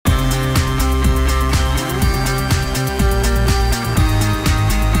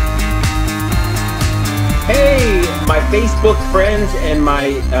Facebook friends and my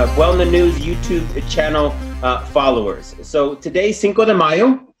BuelnaNews YouTube channel followers. So today, Cinco de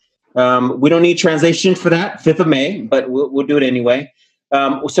Mayo. We don't need translation for that, 5th of May, but we'll do it anyway.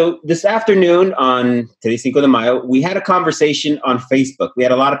 So this afternoon on today, Cinco de Mayo, we had a conversation on Facebook. We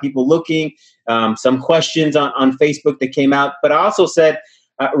had a lot of people looking, some questions on Facebook that came out, but I also said,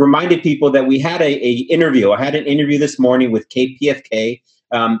 reminded people that we had a interview. I had an interview this morning with KPFK.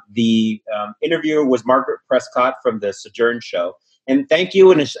 The interviewer was Margaret Prescott from the Sojourn Show. And thank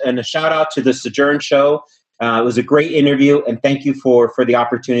you and a shout out to the Sojourn Show. It was a great interview, and thank you for the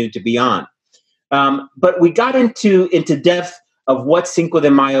opportunity to be on. But we got into depth of what Cinco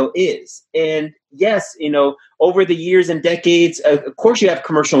de Mayo is. And yes, over the years and decades, of course you have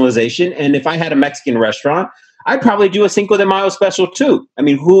commercialization. And if I had a Mexican restaurant, I'd probably do a Cinco de Mayo special too. I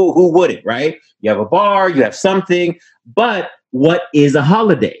mean, who wouldn't, right? You have a bar, you have something, but what is a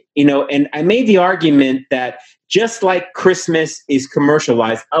holiday? And I made the argument that just like Christmas is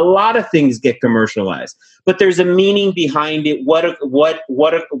commercialized, a lot of things get commercialized, but there's a meaning behind it.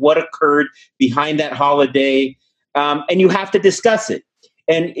 What occurred behind that holiday? And you have to discuss it.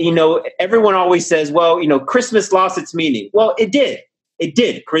 And, everyone always says, well, Christmas lost its meaning. Well, it did. It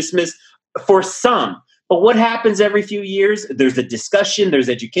did. Christmas for some. But what happens every few years? There's a discussion, there's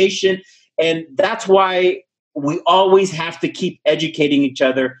education. And that's why we always have to keep educating each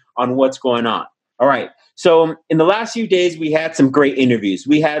other on what's going on. All right. So in the last few days, we had some great interviews.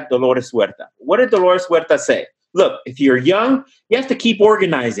 We had Dolores Huerta. What did Dolores Huerta say? Look, if you're young, you have to keep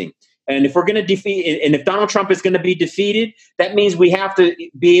organizing. And if we're going to defeat, and if Donald Trump is going to be defeated, that means we have to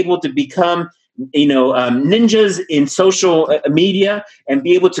be able to become, ninjas in social media and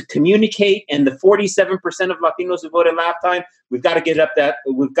be able to communicate. And the 47% of Latinos who voted last time, we've got to get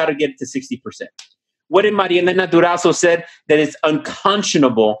it to 60%. What did Maria Elena Durazo said? That it's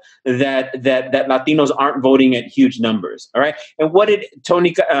unconscionable that Latinos aren't voting at huge numbers. All right. And what did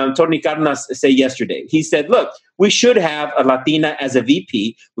Tony Cardenas say yesterday? He said, look, we should have a Latina as a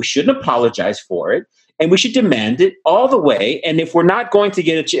VP. We shouldn't apologize for it. And we should demand it all the way. And if we're not going to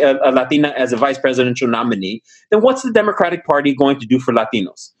get a Latina as a vice presidential nominee, then what's the Democratic Party going to do for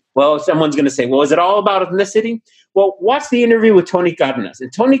Latinos? Well, someone's going to say, well, is it all about ethnicity? Well, watch the interview with Tony Cardenas.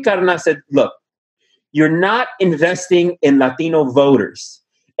 And Tony Cardenas said, look, you're not investing in Latino voters.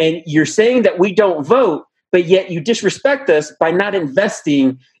 And you're saying that we don't vote, but yet you disrespect us by not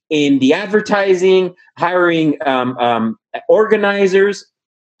investing in the advertising, hiring organizers.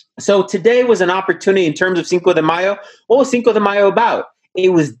 So today was an opportunity in terms of Cinco de Mayo. What was Cinco de Mayo about? It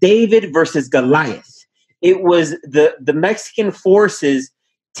was David versus Goliath. It was the Mexican forces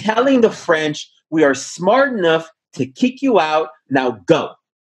telling the French, we are smart enough to kick you out, now go.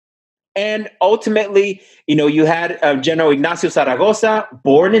 And ultimately, you had General Ignacio Zaragoza,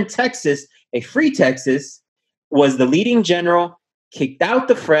 born in Texas, a free Texas, was the leading general, kicked out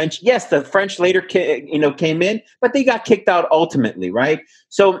the French. Yes, the French later, came in, but they got kicked out ultimately, right?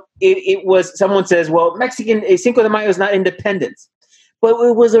 So it was, someone says, well, Cinco de Mayo is not independence. But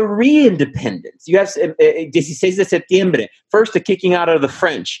it was a re-independence. You have 16 de septiembre, first the kicking out of the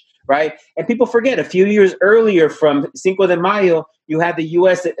French, right? And people forget, a few years earlier from Cinco de Mayo, you had the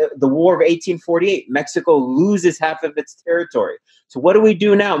U.S., the War of 1848. Mexico loses half of its territory. So what do we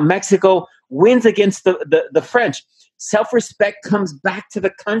do now? Mexico wins against the French. Self-respect comes back to the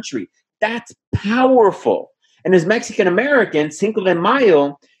country. That's powerful. And as Mexican Americans, Cinco de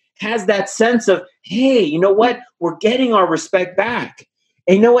Mayo has that sense of, hey, you know what? We're getting our respect back.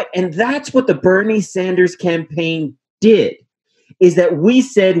 And you know what? And that's what the Bernie Sanders campaign did, is that we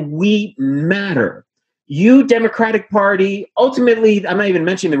said we matter. You, Democratic Party, ultimately, I'm not even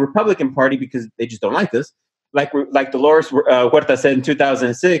mentioning the Republican Party because they just don't like us. Like Dolores Huerta said in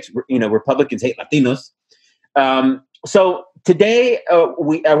 2006, Republicans hate Latinos. So today,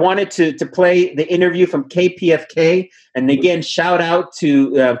 I wanted to play the interview from KPFK. And again, shout out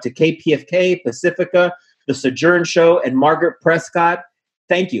to KPFK, Pacifica, the Sojourn Show, and Margaret Prescott.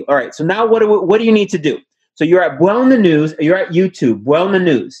 Thank you. All right. So now what do you need to do? So you're at BuelnaNews, you're at YouTube,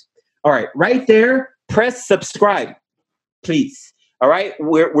 BuelnaNews. All right. Right there, press subscribe, please. All right.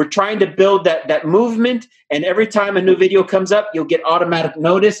 We're trying to build that movement. And every time a new video comes up, you'll get automatic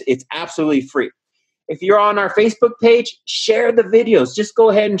notice. It's absolutely free. If you're on our Facebook page, share the videos. Just go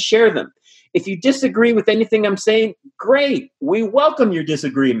ahead and share them. If you disagree with anything I'm saying, great. We welcome your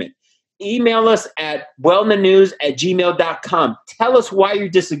disagreement. Email us at BuelnaNews@gmail.com. Tell us why you're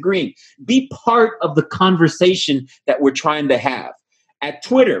disagreeing. Be part of the conversation that we're trying to have. At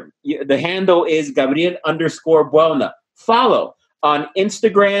Twitter, the handle is Gabriel_Buelna. Follow on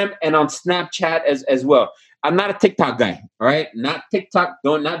Instagram and on Snapchat as well. I'm not a TikTok guy, all right? Not TikTok,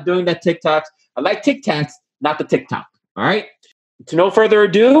 not doing that TikToks. I like Tic Tacs, not the TikTok, All right. To no further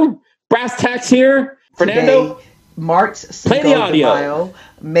ado, brass tacks here. Fernando, today marks play the Cinco de audio. Mayo,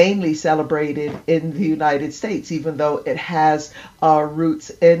 mainly celebrated in the United States, even though it has roots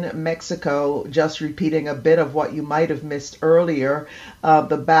in Mexico. Just repeating a bit of what you might have missed earlier,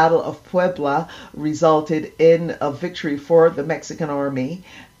 the Battle of Puebla resulted in a victory for the Mexican army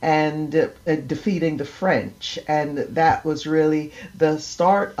and defeating the French. And that was really the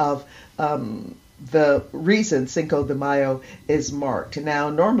start of the reason Cinco de Mayo is marked. Now,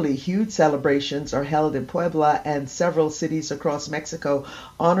 normally huge celebrations are held in Puebla and several cities across Mexico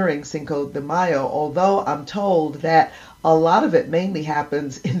honoring Cinco de Mayo, although I'm told that a lot of it mainly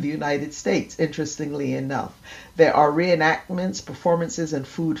happens in the United States, interestingly enough. There are reenactments, performances, and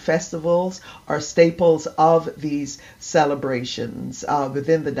food festivals are staples of these celebrations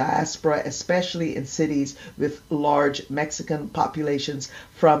within the diaspora, especially in cities with large Mexican populations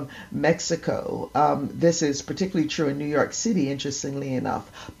from Mexico. This is particularly true in New York City, interestingly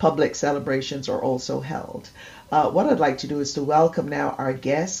enough. Public celebrations are also held. What I'd like to do is to welcome now our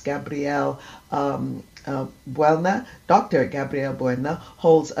guest, Gabriel Buelna. Dr. Gabriel Buelna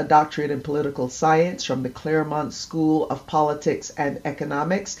holds a doctorate in political science from the Claremont School of Politics and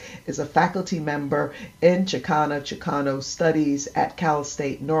Economics, is a faculty member in Chicano Studies at Cal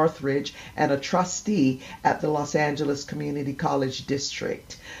State Northridge, and a trustee at the Los Angeles Community College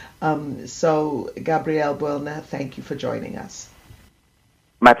District. So, Gabriel Buelna, thank you for joining us.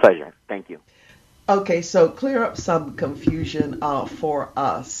 My pleasure. Thank you. Okay, so clear up some confusion for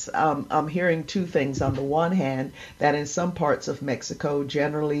us. I'm hearing two things. On the one hand, that in some parts of Mexico,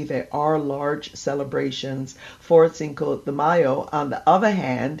 generally there are large celebrations for Cinco de Mayo. On the other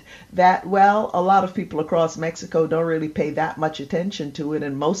hand, that, well, a lot of people across Mexico don't really pay that much attention to it,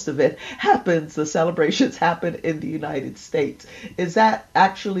 and most of it happens, the celebrations happen in the United States. Is that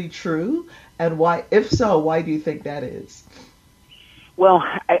actually true? And why, if so, why do you think that is? Well,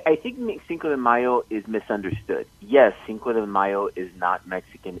 I think Cinco de Mayo is misunderstood. Yes, Cinco de Mayo is not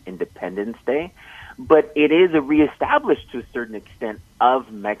Mexican Independence Day, but it is a reestablished to a certain extent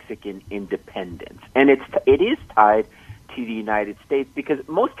of Mexican independence. And it is tied to the United States because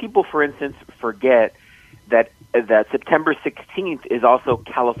most people, for instance, forget that September 16th is also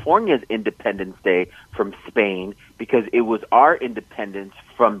California's Independence Day from Spain because it was our independence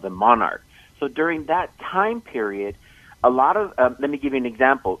from the monarch. So during that time period, a lot of, let me give you an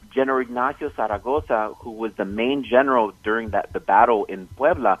example. General Ignacio Zaragoza, who was the main general during the battle in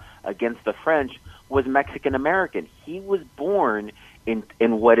Puebla against the French, was Mexican American. He was born in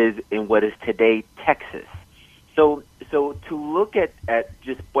what is today Texas. So to look at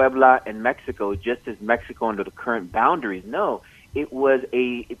just Puebla and Mexico, just as Mexico under the current boundaries, no, it was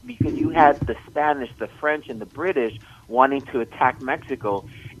because you had the Spanish, the French, and the British wanting to attack Mexico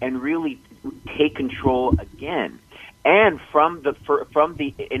and really take control again. And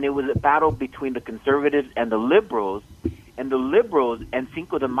and it was a battle between the conservatives and the liberals, and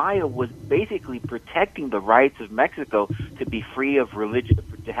Cinco de Mayo was basically protecting the rights of Mexico to be free of religion,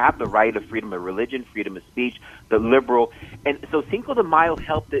 to have the right of freedom of religion, freedom of speech, the liberal, and so Cinco de Mayo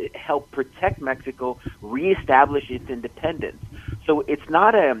helped protect Mexico, reestablish its independence. So it's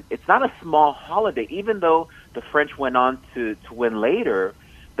not a small holiday, even though the French went on to win later.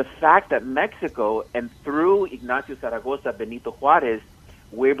 The fact that Mexico, and through Ignacio Zaragoza, Benito Juarez,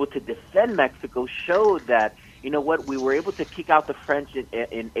 were able to defend Mexico showed that, you know what, we were able to kick out the French in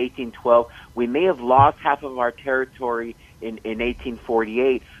 1812. We may have lost half of our territory in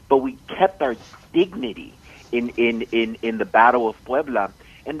 1848, but we kept our dignity in the Battle of Puebla.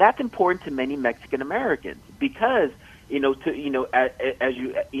 And that's important to many Mexican Americans because, as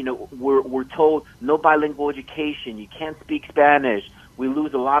we're told no bilingual education, you can't speak Spanish. We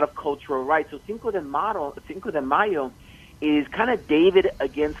lose a lot of cultural rights. So Cinco de Mayo is kind of David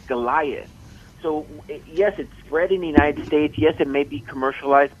against Goliath. So yes, it's spread in the United States. Yes, it may be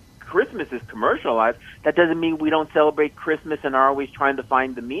commercialized. Christmas is commercialized. That doesn't mean we don't celebrate Christmas and are always trying to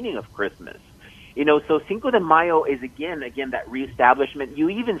find the meaning of Christmas. So Cinco de Mayo is again that reestablishment. You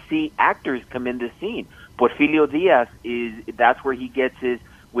even see actors come in the scene. Porfirio Diaz that's where he gets his,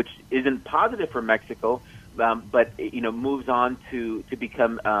 which isn't positive for Mexico. But moves on to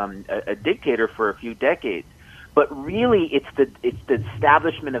become a dictator for a few decades. But really, it's the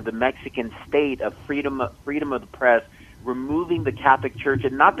establishment of the Mexican state of freedom of the press, removing the Catholic Church,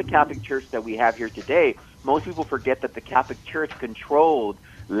 and not the Catholic Church that we have here today. Most people forget that the Catholic Church controlled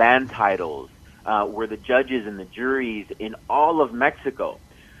land titles, were the judges and the juries in all of Mexico.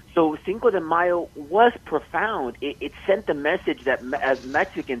 So Cinco de Mayo was profound. It sent the message that as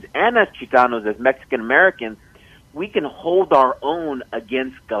Mexicans and as Chicanos, as Mexican Americans, we can hold our own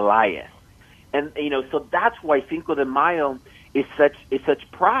against Goliath. And so that's why Cinco de Mayo is such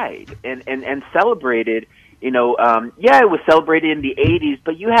pride and celebrated. It was celebrated in the 80s,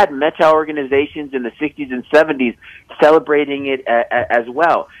 but you had mecha organizations in the 60s and 70s celebrating it as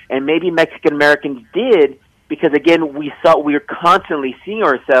well. And maybe Mexican Americans did, because again, we were constantly seeing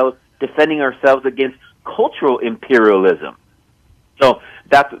ourselves defending ourselves against cultural imperialism. So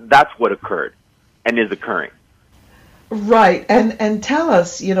that's what occurred and is occurring. Right. And tell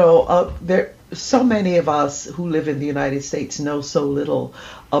us, there so many of us who live in the United States know so little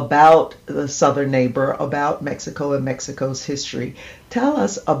about the southern neighbor, about Mexico and Mexico's history. Tell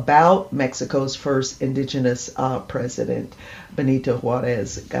us about Mexico's first indigenous president, Benito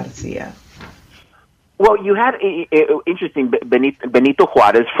Juarez Garcia. Well, you had interesting Benito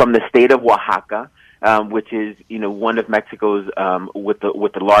Juarez from the state of Oaxaca, which is one of Mexico's with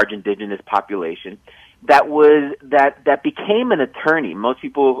the large indigenous population. That became an attorney. Most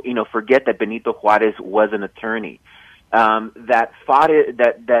people, forget that Benito Juarez was an attorney that fought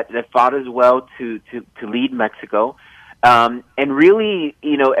as well to lead Mexico, and really,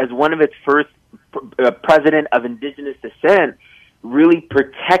 as one of its first president of indigenous descent, really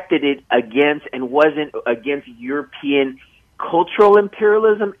protected it against and wasn't against European cultural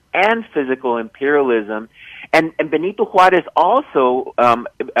imperialism and physical imperialism, and Benito Juarez also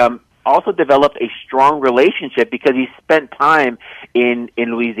developed a strong relationship because he spent time in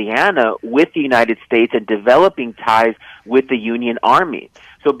Louisiana with the United States and developing ties with the Union Army.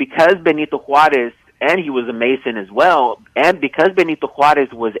 So because Benito Juarez, and he was a Mason as well, and because Benito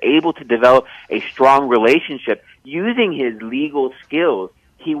Juarez was able to develop a strong relationship using his legal skills,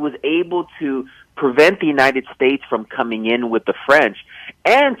 he was able to prevent the United States from coming in with the French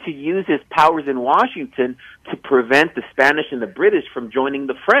and to use his powers in Washington to prevent the Spanish and the British from joining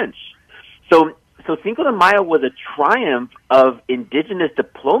the French. So Cinco de Mayo was a triumph of indigenous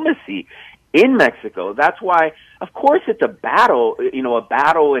diplomacy in Mexico. That's why, of course, it's a battle,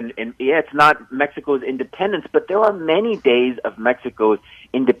 and yeah, it's not Mexico's independence, but there are many days of Mexico's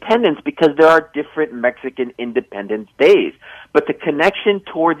independence because there are different Mexican independence days. But the connection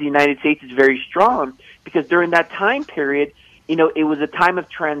toward the United States is very strong because during that time period, it was a time of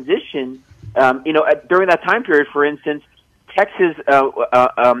transition. During that time period, for instance, Texas,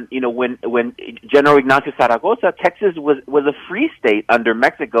 when General Ignacio Zaragoza, Texas was a free state under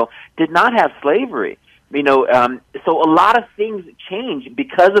Mexico, did not have slavery. So a lot of things changed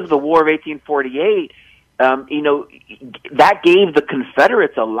because of the War of 1848. That gave the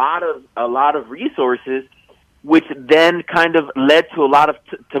Confederates a lot of resources, which then kind of led to a lot of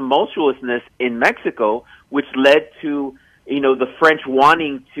tumultuousness in Mexico, which led to the French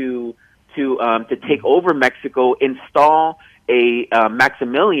wanting to take over Mexico, install a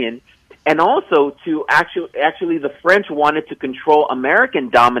Maximilian, and also to actually the French wanted to control American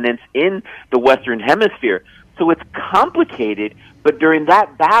dominance in the Western Hemisphere. So it's complicated, but during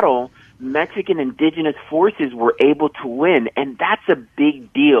that battle, Mexican indigenous forces were able to win, and that's a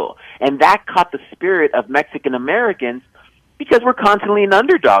big deal. And that caught the spirit of Mexican Americans because we're constantly an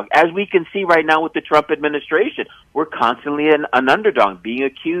underdog. As we can see right now with the Trump administration, we're constantly an underdog, being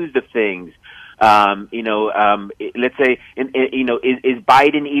accused of things. Let's say, is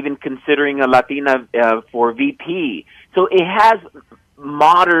Biden even considering a Latina for VP? So it has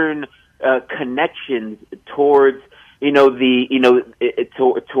modern connections towards, towards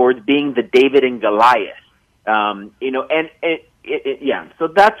being the David and Goliath. So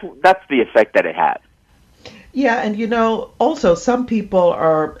that's the effect that it has. Yeah, and also some people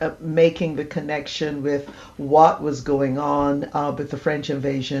are making the connection with what was going on with the French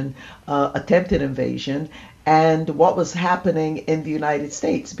invasion, attempted invasion, and what was happening in the United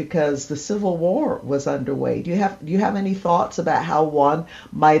States because the Civil War was underway. Do you have any thoughts about how one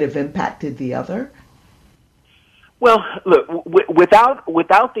might have impacted the other? Well, look, without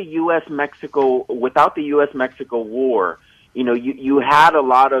the U.S.-Mexico War, you had a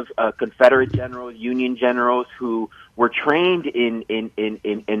lot of Confederate generals, Union generals who were trained in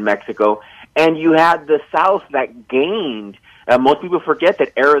Mexico, and you had the South that gained. Most people forget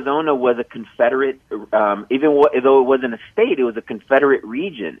that Arizona was a Confederate, though it wasn't a state, it was a Confederate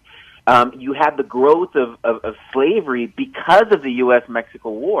region. You had the growth of slavery because of the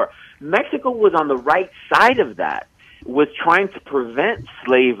U.S.-Mexico War. Mexico was on the right side of that, was trying to prevent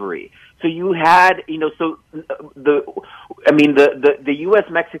slavery. So you had, the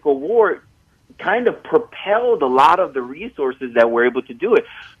U.S.-Mexico War kind of propelled a lot of the resources that were able to do it.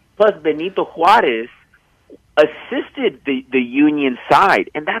 Plus, Benito Juarez assisted the Union side,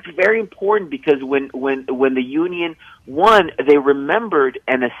 and that's very important because when the Union won, they remembered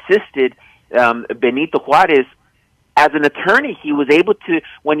and assisted Benito Juarez as an attorney, he was able to,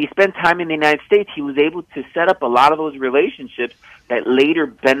 when he spent time in the United States, he was able to set up a lot of those relationships that later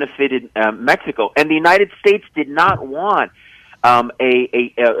benefited Mexico. And the United States did not want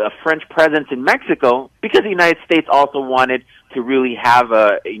a French presence in Mexico, because the United States also wanted to really have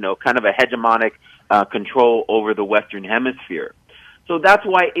a, kind of a hegemonic control over the Western Hemisphere. So that's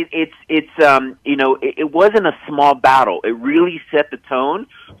why it wasn't a small battle. It really set the tone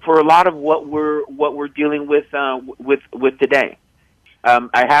for a lot of what we're dealing with today.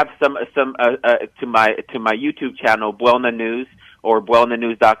 I have some to my YouTube channel, BuelnaNews, or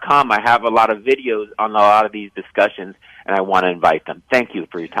BuelnaNews.com. I have a lot of videos on a lot of these discussions, and I want to invite them. Thank you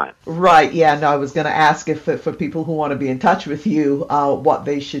for your time. Right. Yeah. No, I was going to ask if for people who want to be in touch with you, what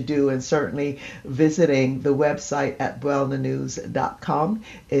they should do, and certainly visiting the website at BuelnaNews.com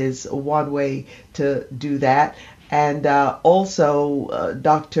is one way to do that. And also,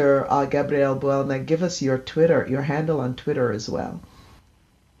 Dr. Gabriel Buelna, give us your handle on Twitter as well.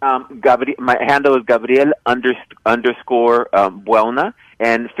 My handle is Gabriel underscore Buelna,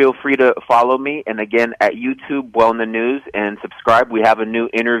 and feel free to follow me. And again, at YouTube, Buelna News, and subscribe. We have a new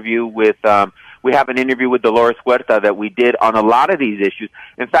interview with Dolores Huerta that we did on a lot of these issues.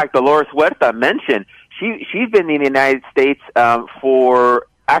 In fact, Dolores Huerta mentioned she's been in the United States for,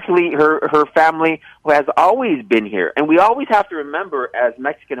 actually, her family has always been here. And we always have to remember, as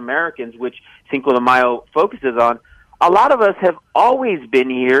Mexican Americans, which Cinco de Mayo focuses on, a lot of us have always been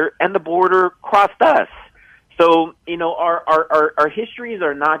here, and the border crossed us. So, our histories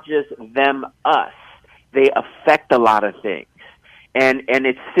are not just them, us. They affect a lot of things. And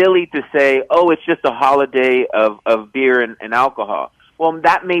it's silly to say, oh, it's just a holiday of beer and alcohol. Well,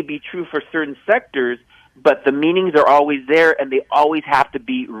 that may be true for certain sectors, but the meanings are always there, and they always have to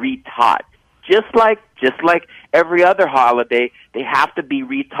be retaught. Just like every other holiday, they have to be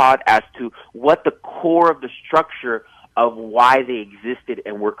retaught as to what the core of the structure of why they existed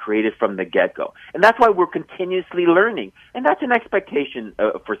and were created from the get-go. And that's why we're continuously learning. And that's an expectation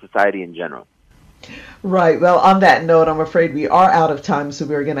for society in general. Right. Well, on that note, I'm afraid we are out of time, so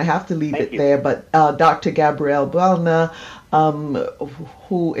we're going to have to leave it there. But Dr. Gabriel Buelna,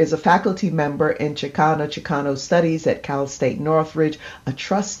 who is a faculty member in Chicano Studies at Cal State Northridge, a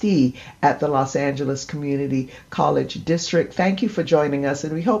trustee at the Los Angeles Community College District. Thank you for joining us,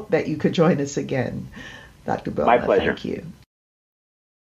 and we hope that you could join us again. Dr. Buelna, my pleasure. Thank you.